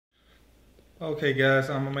Okay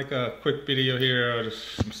guys, I'm gonna make a quick video here of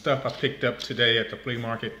some stuff I picked up today at the flea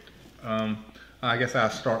market. I guess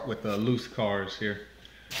I'll start with the loose cars here.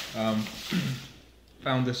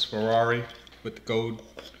 Found this Ferrari with the gold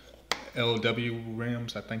LW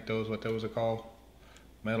rims. I think what those are called.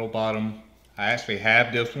 Metal bottom. I actually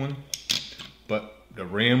have this one, but the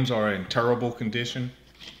rims are in terrible condition.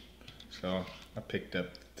 So I picked up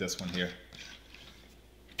this one here.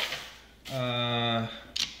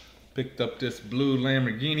 Picked up this blue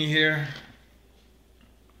Lamborghini here.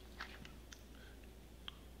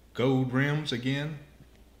 Gold rims again.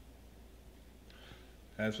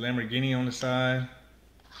 Has Lamborghini on the side.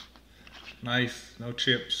 Nice, no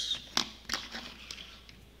chips.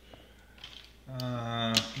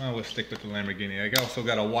 I will stick with the Lamborghini. I also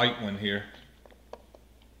got a white one here.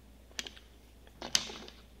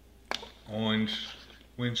 Orange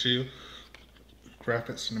windshield.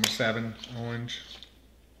 Graphics number 7, orange.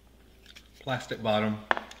 Plastic bottom.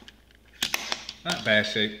 Not bad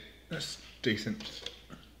shape. That's decent.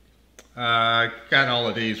 I got all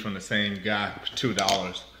of these from the same guy for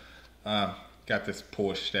 $2. Got this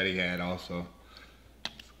Porsche that he had also.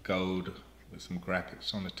 It's gold with some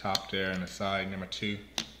graphics on the top there and the side, number 2.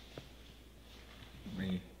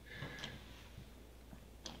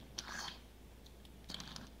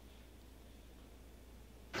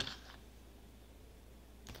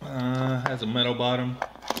 Has a metal bottom.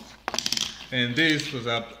 And this was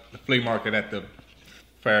up the flea market at the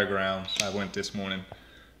fairgrounds. I went this morning.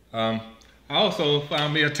 I also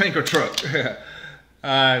found me a tanker truck.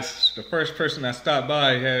 The first person I stopped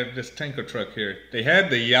by had this tanker truck here. They had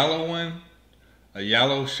the yellow one, a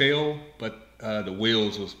yellow shell, but the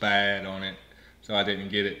wheels was bad on it, so I didn't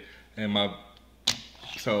get it. And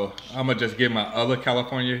so I'm gonna just give my other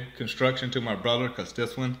California construction to my brother, cause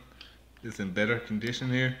this one is in better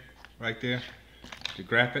condition here, right there, the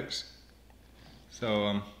graphics.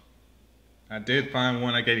 So I did find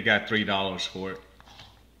one. I got $3 for it.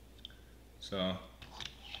 So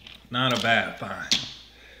not a bad find.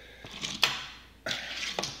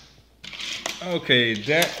 Okay,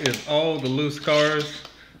 that is all the loose cars.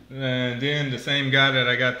 And then the same guy that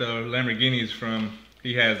I got the Lamborghinis from,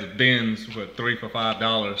 he has a Benz for $3 for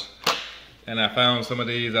 $5. And I found some of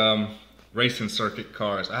these racing circuit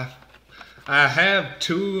cars. I have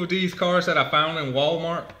 2 of these cars that I found in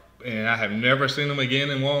Walmart, and I have never seen them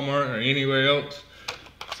again in Walmart or anywhere else.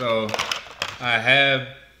 So I have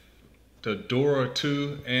the Dora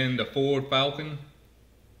 2 and the Ford Falcon.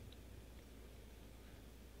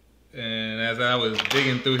 And as I was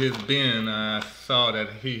digging through his bin, I saw that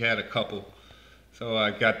he had a couple. So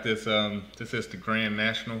I got this, this is the Grand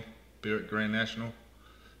National, Buick Grand National,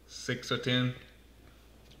 6 or 10.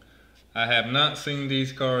 I have not seen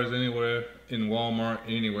these cars anywhere in Walmart,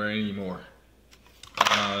 anywhere anymore.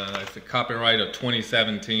 It's a copyright of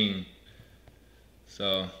 2017.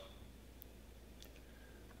 So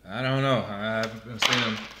I don't know. I haven't seen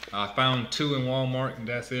them. I found 2 in Walmart, and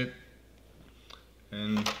that's it.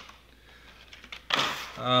 And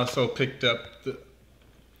I also picked up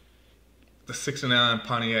the 69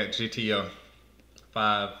 Pontiac GTO,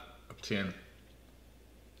 5 of 10.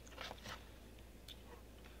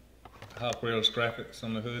 Hot Wheels graphics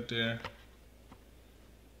on the hood there.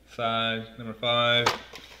 Side, number 5.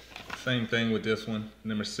 Same thing with this one,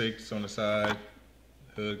 number 6 on the side.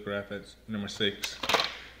 Hood graphics, number 6.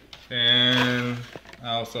 And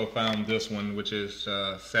I also found this one, which is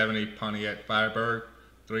 70 Pontiac Firebird,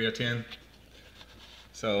 3 of 10.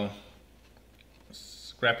 So,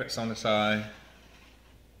 graphics on the side.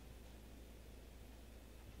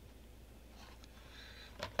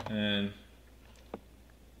 And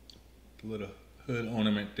a little hood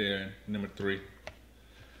ornament there, number 3.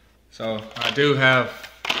 So I do have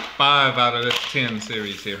 5 out of this 10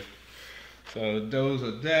 series here. So those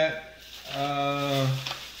are that.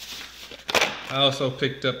 I also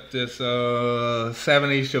picked up this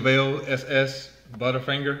 70 Chevelle SS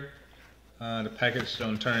Butterfinger. The package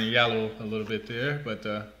don't turn yellow a little bit there, but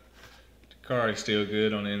the car is still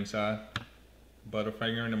good on the inside.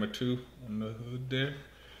 Butterfinger number 2 on the hood there.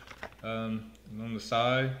 And on the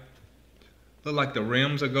side, look like the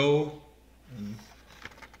rims are gold.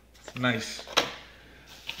 Nice.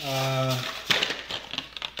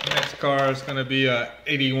 Next car is gonna be a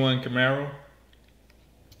 81 Camaro.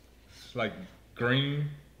 It's like green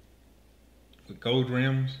with gold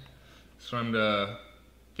rims. It's from the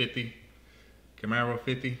 50 Camaro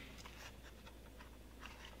 50.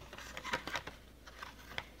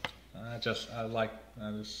 I just like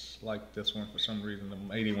this one for some reason.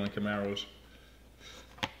 The 81 Camaros.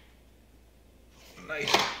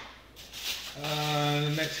 Nice.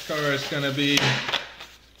 The next car is gonna be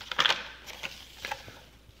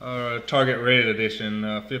Target Red Edition,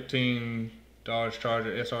 $15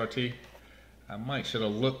 Charger SRT. Should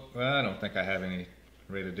have looked. Well, I don't think I have any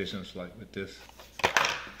Red Editions like with this.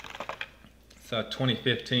 It's a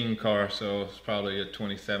 2015 car, so it's probably a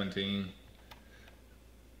 2017.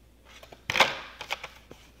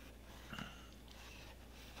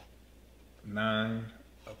 Nine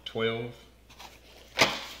of 12.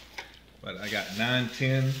 But I got 9,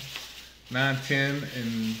 10,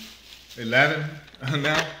 and 11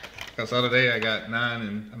 now. Because the other day I got 10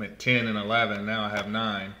 and 11. Now I have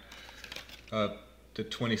 9 to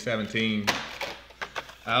 2017.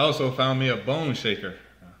 I also found me a bone shaker.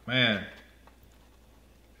 Man,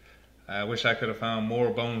 I wish I could have found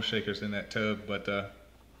more bone shakers in that tub. But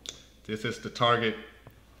this is the Target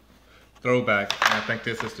throwback. I think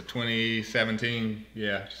this is the 2017.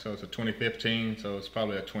 Yeah, so it's a 2015. So it's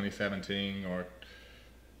probably a 2017, or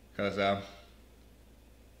because I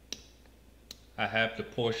have the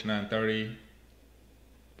Porsche 930,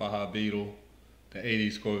 Baja Beetle, the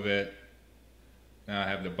 80s Corvette. Now I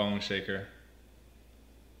have the bone shaker,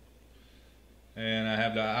 and I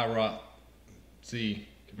have the IROC Z,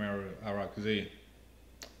 Camaro IROC Z.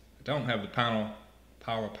 I don't have the power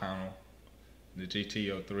panel, the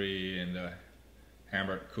GT03 and the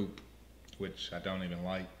Hamburg Coupe, which I don't even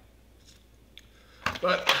like.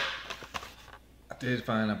 But I did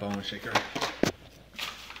find a bone shaker.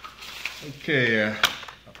 Okay, I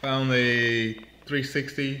found the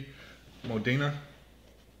 360 Modena.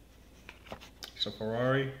 It's a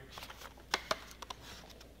Ferrari.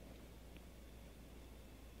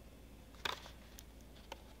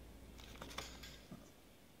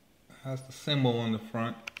 Has the symbol on the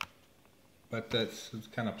front, but it's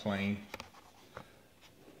kind of plain.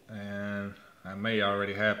 And I may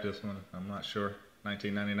already have this one, I'm not sure.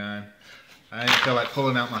 1999. I didn't feel like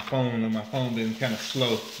pulling out my phone, and my phone been kind of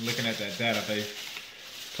slow looking at that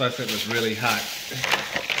database. Plus it was really hot.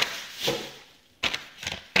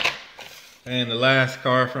 And the last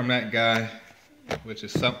car from that guy, which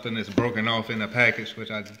is something that's broken off in the package,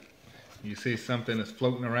 you see something that's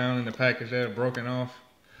floating around in the package there, broken off.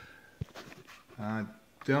 I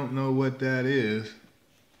don't know what that is.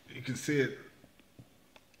 You can see it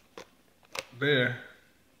there.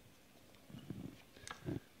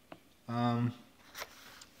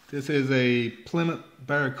 This is a Plymouth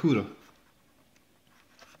Barracuda.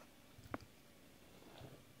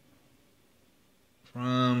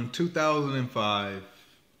 From 2005.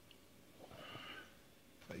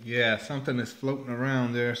 But yeah, something is floating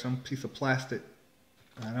around there, some piece of plastic.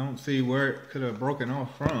 I don't see where it could have broken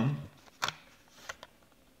off from.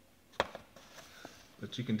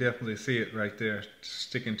 But you can definitely see it right there,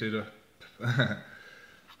 sticking to the...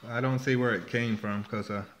 I don't see where it came from, because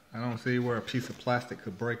I don't see where a piece of plastic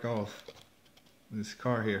could break off this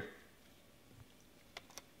car here.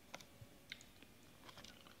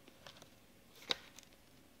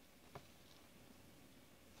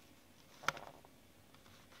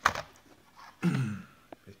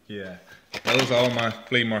 Yeah, those are all my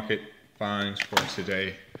flea market finds for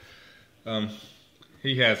today.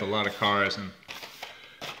 He has a lot of cars, and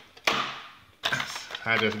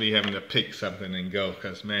I just be having to pick something and go,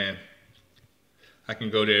 because man, I can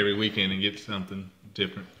go there every weekend and get something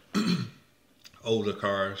different. Older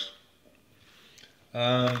cars.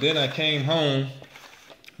 Then I came home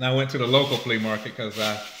and I went to the local flea market, because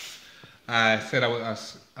I said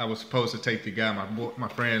I was supposed to take the guy, my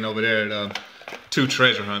friend over there, 2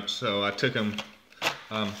 treasure hunts. So I took him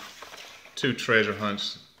 2 treasure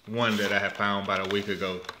hunts. One that I had found about a week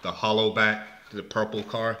ago, the Hollowback, the purple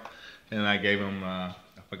car, and I gave him I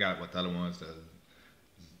forgot what the other one was, the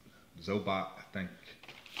Zobot, I think.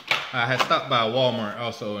 I had stopped by Walmart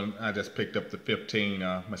also, and I just picked up the 15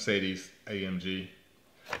 Mercedes AMG.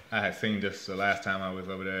 I had seen this the last time I was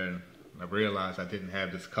over there, and I realized I didn't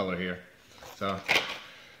have this color here. So,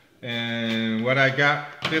 and what I got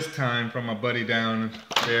this time from my buddy down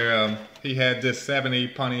there, he had this 70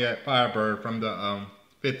 Pontiac Firebird from the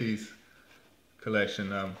 50s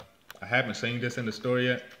collection. I haven't seen this in the store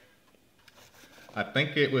yet. I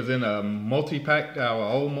think it was in a multi-pack that I will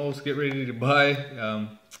almost get ready to buy,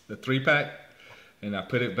 the 3-pack, and I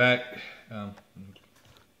put it back.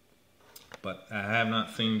 But I have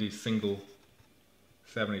not seen these single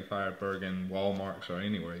 70 Firebird in Walmarts or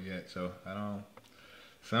anywhere yet, so I don't know.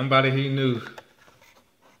 Somebody he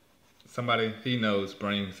knows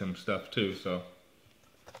brings him stuff too, so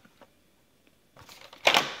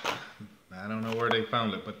I don't know where they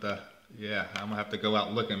found it, but yeah, I'm gonna have to go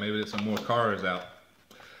out looking. Maybe there's some more cars out.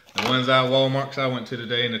 The ones out Walmarts I went to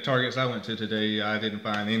today and the Targets I went to today, I didn't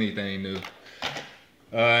find anything new.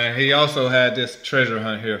 He also had this treasure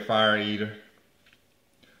hunt here, Fire Eater.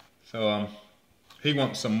 So he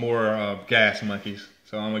wants some more gas monkeys.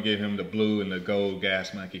 So I'm gonna give him the blue and the gold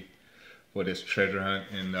gas monkey for this treasure hunt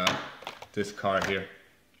and this car here.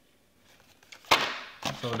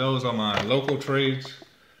 So those are my local trades.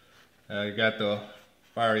 You got the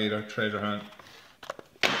Fire Eater treasure hunt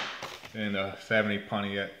and the 70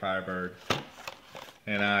 Pontiac Firebird.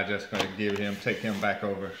 And I just gonna take him back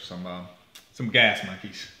over some gas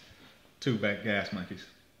monkeys, 2 back gas monkeys.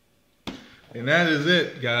 And that is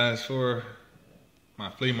it, guys, for my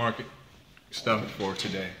flea market stuff for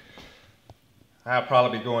today. I'll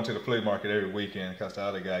probably be going to the flea market every weekend because the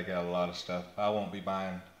other guy got a lot of stuff. I won't be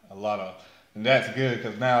buying a lot of, and that's good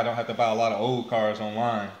because now I don't have to buy a lot of old cars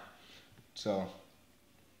online. So,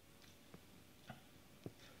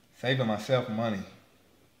 saving myself money.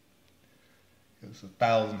 It's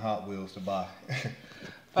 1,000 Hot Wheels to buy.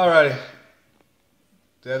 Alrighty.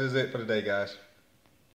 That is it for today, guys.